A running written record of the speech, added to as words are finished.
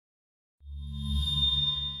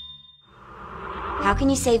How can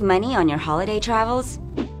you save money on your holiday travels?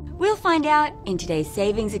 We'll find out in today's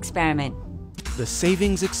Savings Experiment. The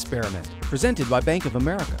Savings Experiment, presented by Bank of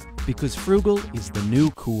America, because frugal is the new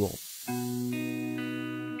cool.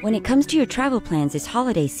 When it comes to your travel plans this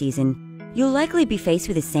holiday season, you'll likely be faced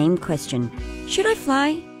with the same question. Should I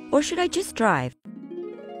fly or should I just drive?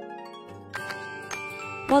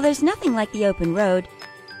 While there's nothing like the open road,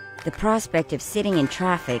 the prospect of sitting in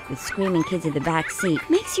traffic with screaming kids in the back seat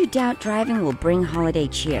makes you doubt driving will bring holiday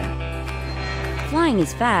cheer. Flying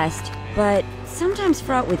is fast, but sometimes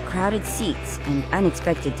fraught with crowded seats and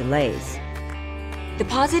unexpected delays. The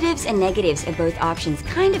positives and negatives of both options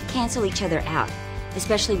kind of cancel each other out,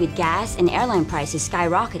 especially with gas and airline prices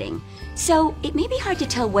skyrocketing. So it may be hard to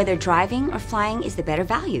tell whether driving or flying is the better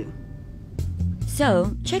value.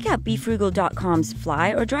 So check out BeFrugal.com's Fly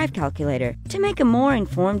or Drive Calculator to make a more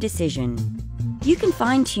informed decision. You can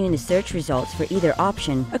fine-tune the search results for either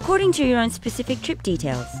option according to your own specific trip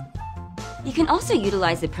details. You can also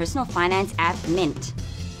utilize the personal finance app Mint.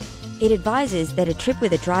 It advises that a trip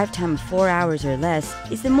with a drive time of 4 hours or less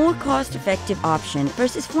is the more cost-effective option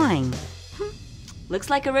versus flying. Looks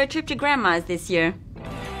like a road trip to Grandma's this year.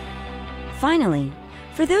 Finally,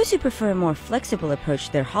 for those who prefer a more flexible approach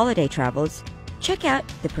to their holiday travels, check out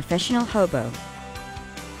The Professional Hobo.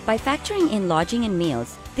 By factoring in lodging and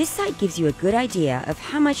meals, this site gives you a good idea of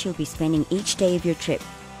how much you'll be spending each day of your trip.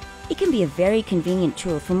 It can be a very convenient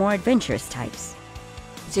tool for more adventurous types.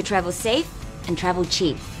 So travel safe and travel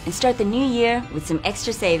cheap, and start the new year with some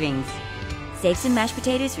extra savings. Save some mashed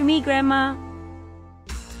potatoes for me, Grandma.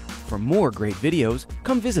 For more great videos,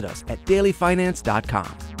 come visit us at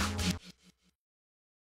dailyfinance.com.